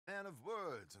of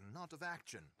words and not of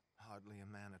action. Hardly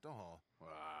a man at all. Well,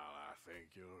 I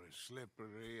think you're as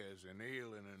slippery as an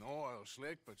eel in an oil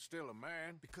slick, but still a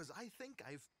man. Because I think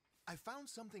I found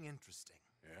something interesting.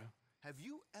 Yeah? Have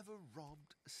you ever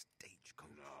robbed a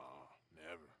stagecoach? No,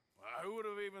 never. Well, who would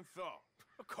have even thought?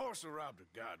 Of course I robbed a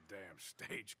goddamn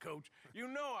stagecoach. You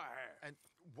know I have. And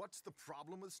what's the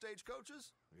problem with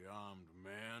stagecoaches? The armed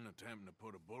man attempting to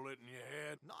put a bullet in your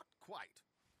head? Not quite.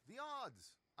 The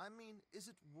odds. I mean, is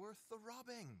it worth the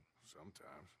robbing?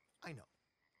 Sometimes. I know.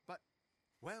 But,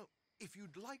 well, if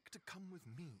you'd like to come with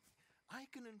me, I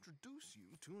can introduce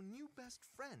you to a new best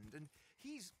friend, and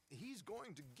he's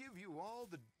going to give you all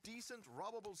the decent,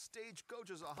 robbable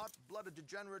stagecoaches a hot-blooded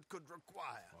degenerate could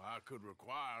require. Well, I could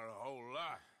require a whole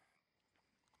lot.